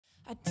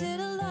I did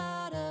a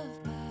lot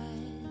of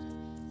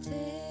bad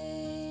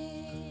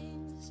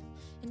things,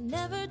 and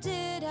never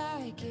did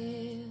I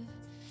give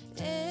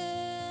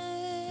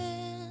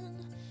in.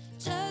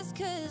 Just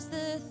 'cause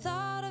the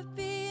thought of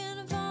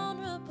being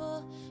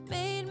vulnerable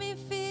made me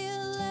feel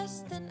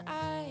less than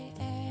I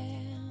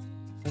am.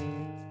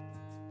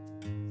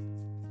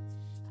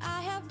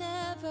 I have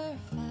never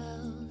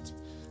felt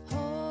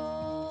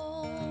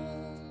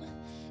home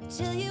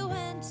till you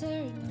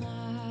entered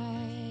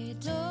my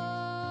door.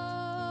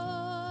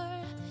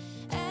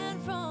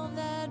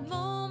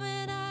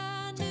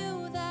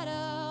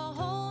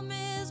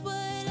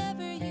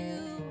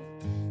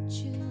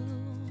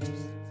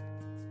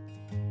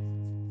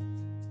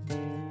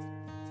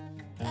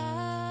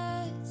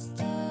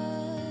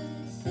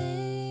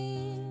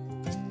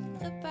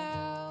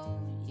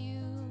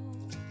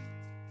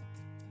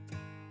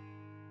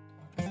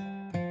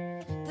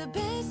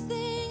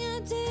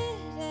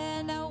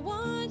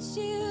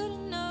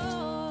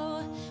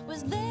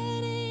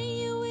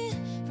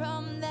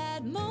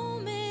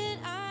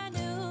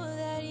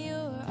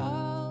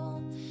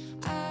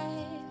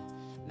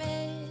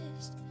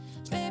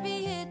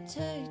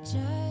 Takes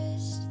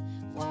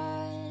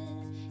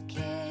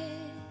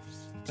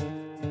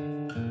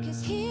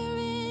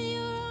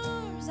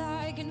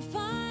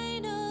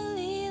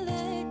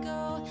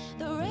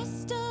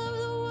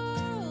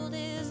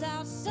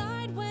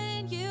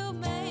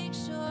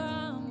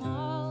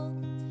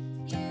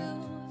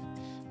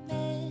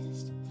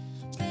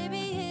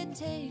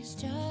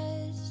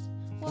just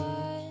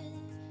one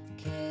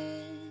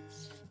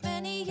kiss.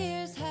 Many years